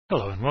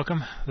Hello and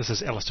welcome. This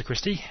is Alister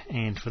Christie,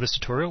 and for this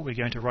tutorial we're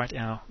going to write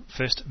our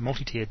first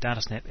multi-tiered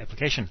DataSnap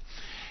application.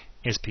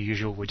 As per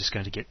usual, we're just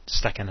going to get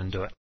stuck in and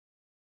do it.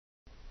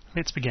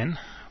 Let's begin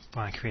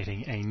by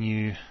creating a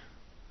new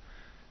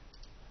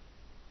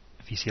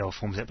VCL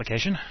Forms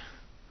application,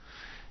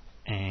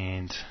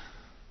 and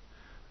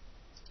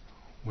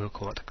we'll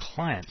call it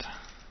Client.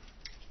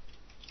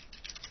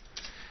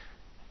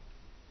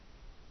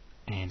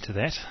 And to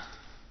that,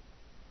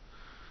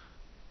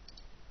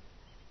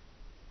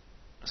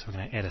 so we're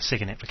going to add a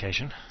second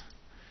application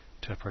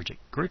to our project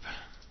group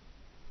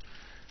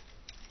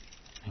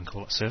and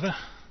call it Server.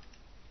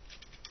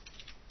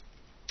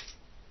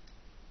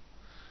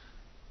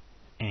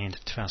 And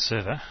to our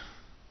server,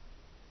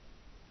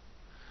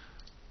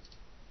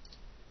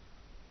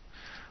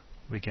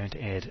 we're going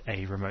to add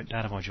a remote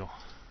data module.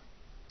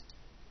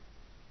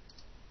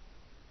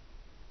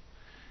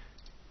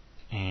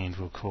 And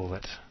we'll call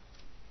it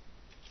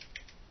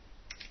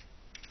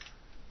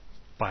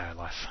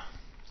BioLife.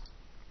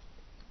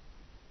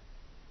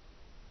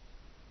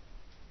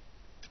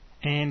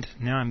 And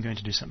now I'm going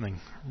to do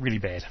something really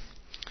bad.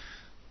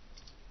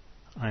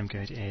 I'm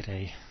going to add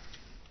a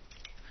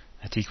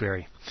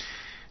T-query.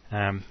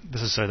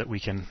 This is so that we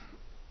can,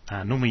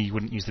 normally you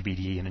wouldn't use the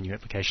BDE in a new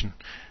application,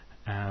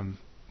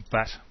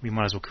 but we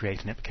might as well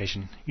create an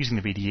application using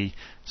the BDE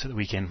so that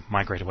we can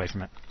migrate away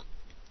from it.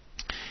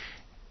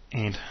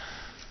 And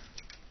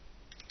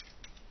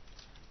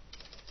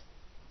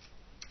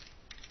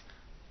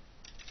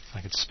if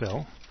I could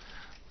spell,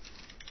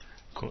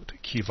 call it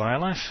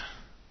QBioLife.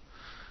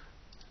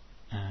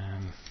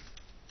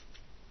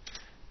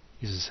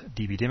 Uses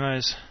DB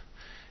demos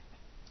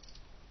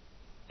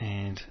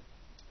and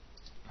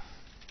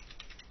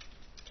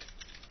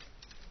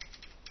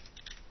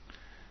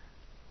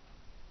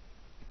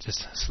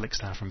just select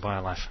star from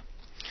BioLife.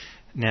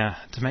 Now,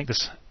 to make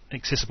this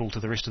accessible to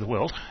the rest of the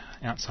world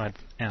outside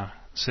our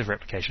server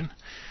application,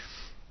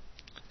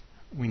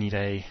 we need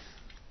a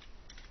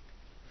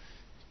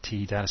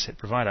T dataset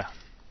provider,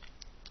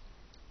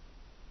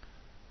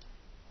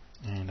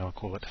 and I'll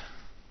call it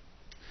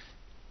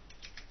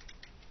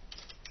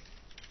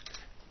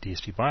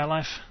DSP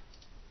BioLife,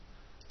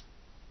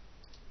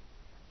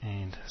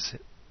 and set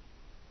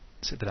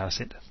the data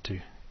set to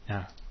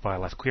our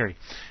BioLife query.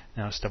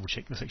 Now let's double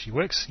check this actually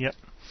works. Yep.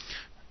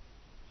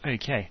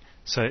 Okay,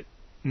 so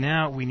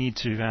now we need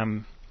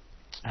to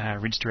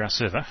register our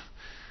server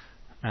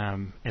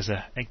as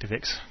an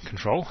ActiveX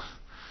control.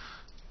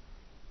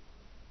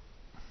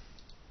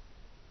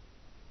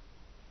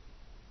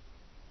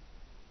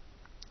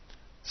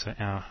 So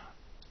our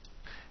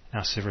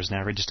server is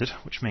now registered,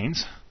 which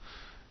means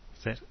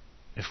that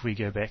if we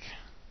go back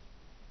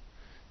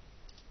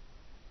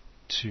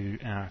to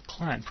our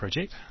client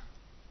project,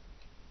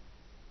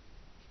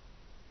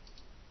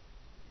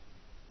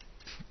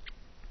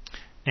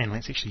 and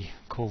let's actually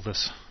call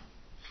this,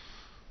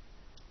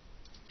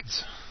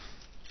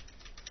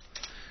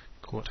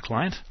 call it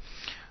client,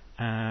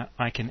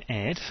 I can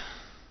add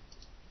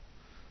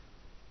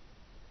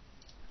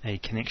a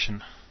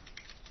connection,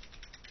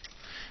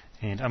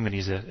 and I'm going to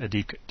use a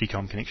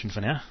DCOM connection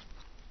for now.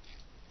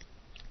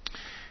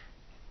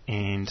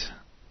 And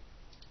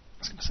I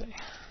was going to say,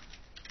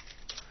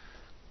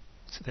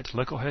 set that to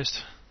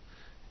localhost,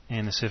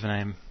 and the server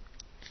name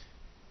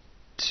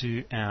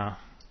to our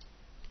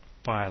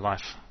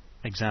BioLife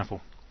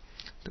example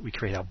that we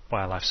create, our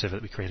BioLife server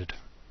that we created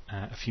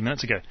a few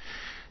minutes ago.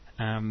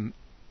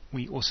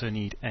 We also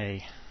need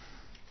a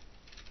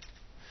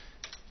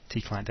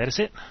T-client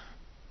dataset,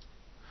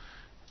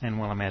 and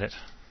while I'm at it,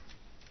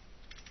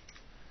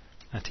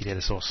 a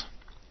T-data source.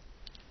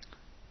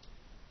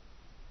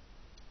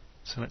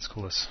 So let's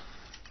call this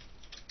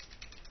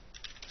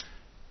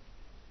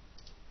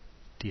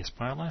DS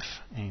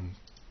BioLife and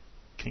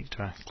connect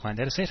to our client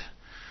dataset.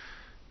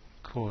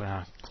 Call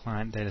our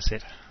client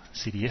dataset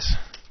CDS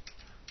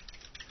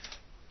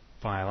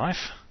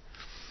BioLife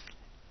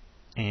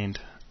and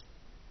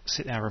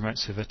set our remote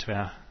server to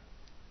our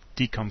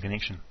DCOM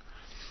connection.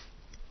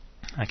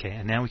 Okay,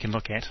 and now we can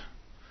look at,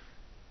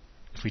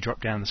 if we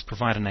drop down this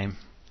provider name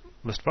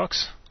list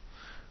box,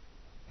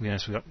 we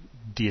notice we've got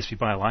DSP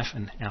BioLife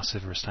and our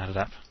server is started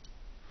up.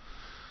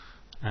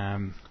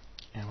 And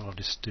what I'll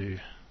just do,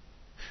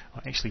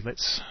 actually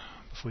let's,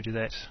 before we do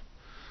that,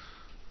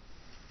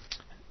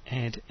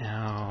 add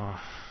our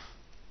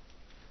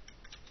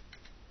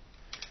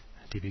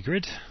DB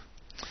grid.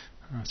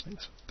 Let's make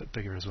this a bit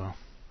bigger as well.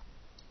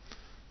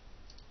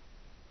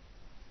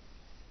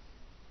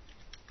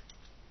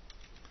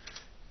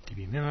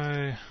 DB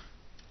memo,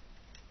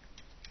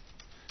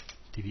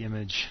 DB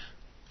image,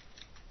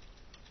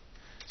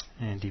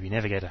 and DB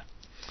Navigator,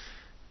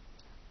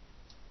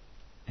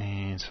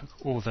 and hook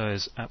all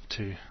those up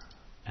to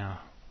our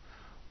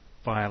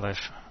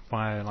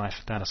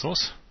BioLife data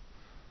source.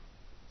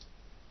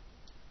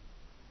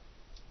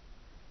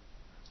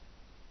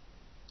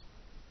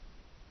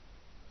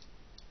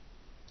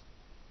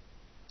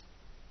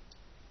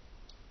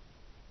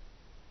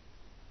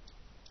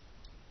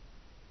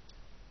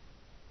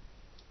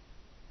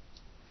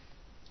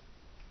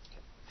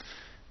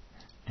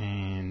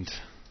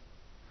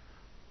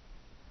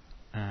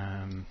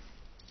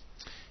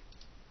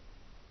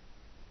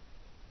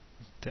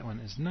 that one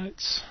as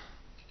notes.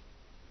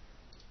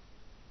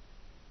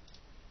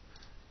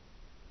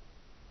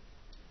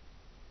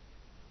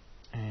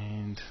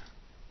 And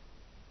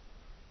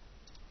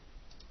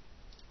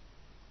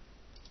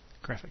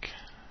graphic.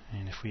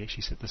 And if we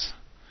actually set this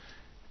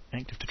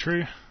active to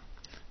true,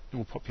 it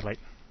will populate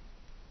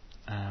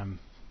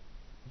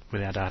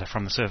with our data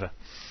from the server.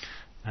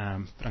 But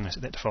I'm going to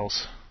set that to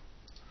false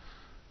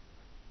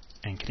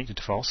and connect it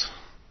to false,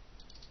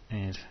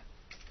 and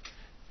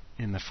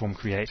in the form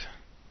create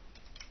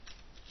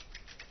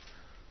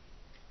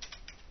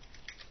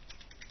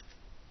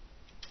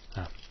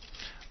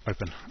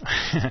open.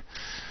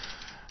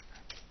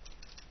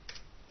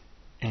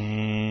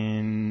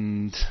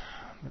 And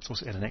let's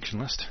also add an action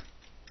list.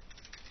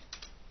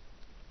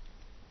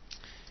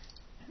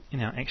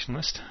 In our action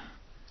list,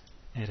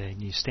 add a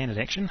new standard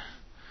action,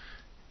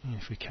 and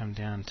if we come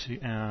down to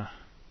our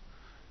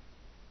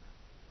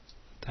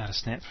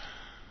DataSnap,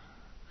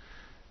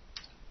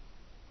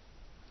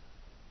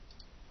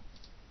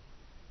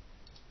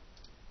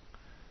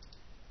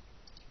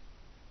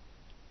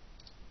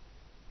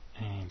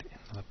 and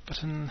another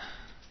button,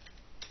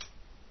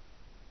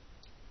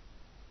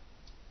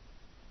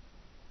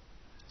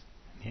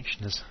 and the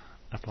action is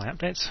apply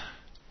updates,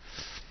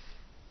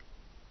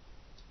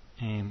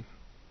 and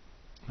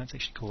let's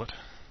actually call it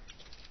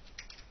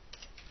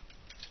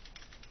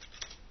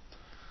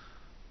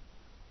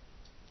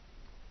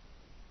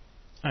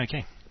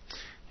okay.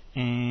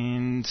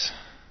 And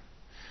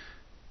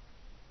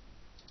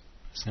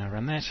let's now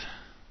run that.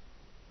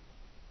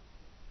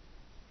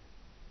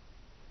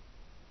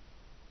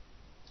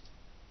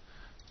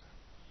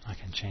 I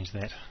can change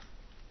that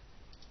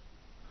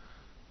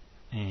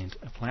and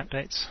apply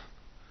updates,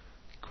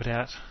 quit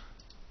out,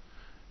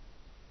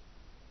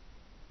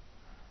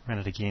 run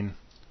it again,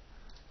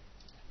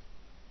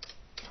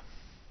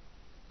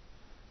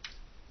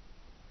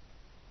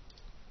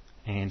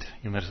 and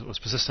you'll notice it was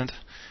persistent,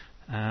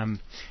 and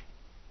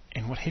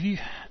what have you.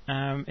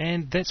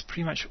 And that's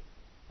pretty much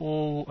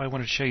all I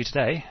wanted to show you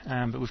today,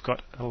 but we've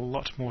got a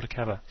lot more to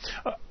cover.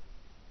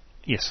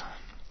 Yes,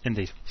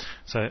 indeed.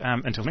 So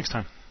until next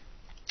time.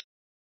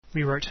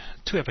 We wrote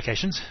two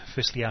applications,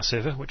 firstly our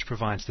server, which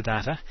provides the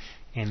data,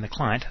 and the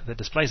client that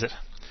displays it.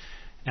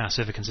 Our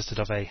server consisted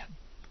of a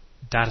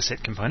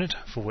dataset component,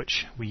 for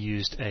which we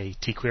used a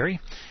tQuery,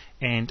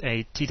 and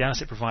a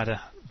tDataset provider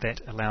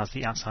that allows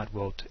the outside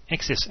world to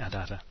access our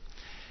data.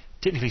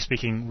 Technically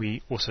speaking,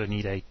 we also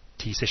need a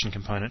tsession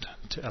component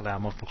to allow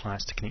multiple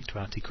clients to connect to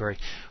our tQuery,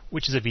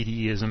 which is a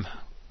VDE-ism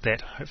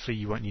that hopefully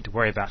you won't need to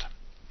worry about.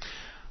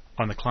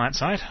 On the client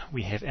side,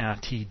 we have our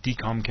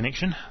tdcom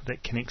connection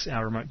that connects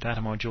our remote data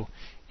module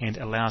and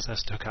allows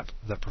us to hook up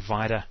the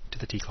provider to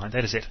the tclient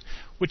dataset,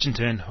 which in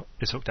turn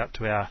is hooked up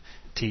to our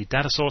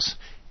tDataSource,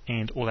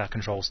 and all our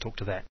controls talk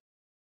to that.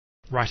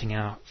 Writing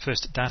our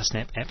first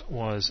DataSnap app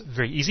was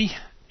very easy,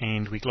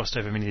 and we glossed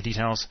over many of the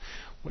details,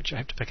 which I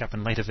hope to pick up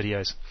in later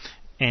videos.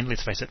 And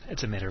let's face it,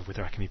 it's a matter of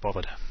whether I can be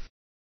bothered.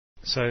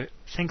 So,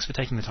 thanks for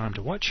taking the time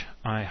to watch.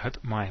 I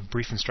hope my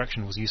brief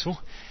instruction was useful,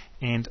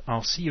 and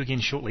I'll see you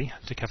again shortly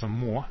to cover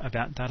more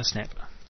about DataSnap.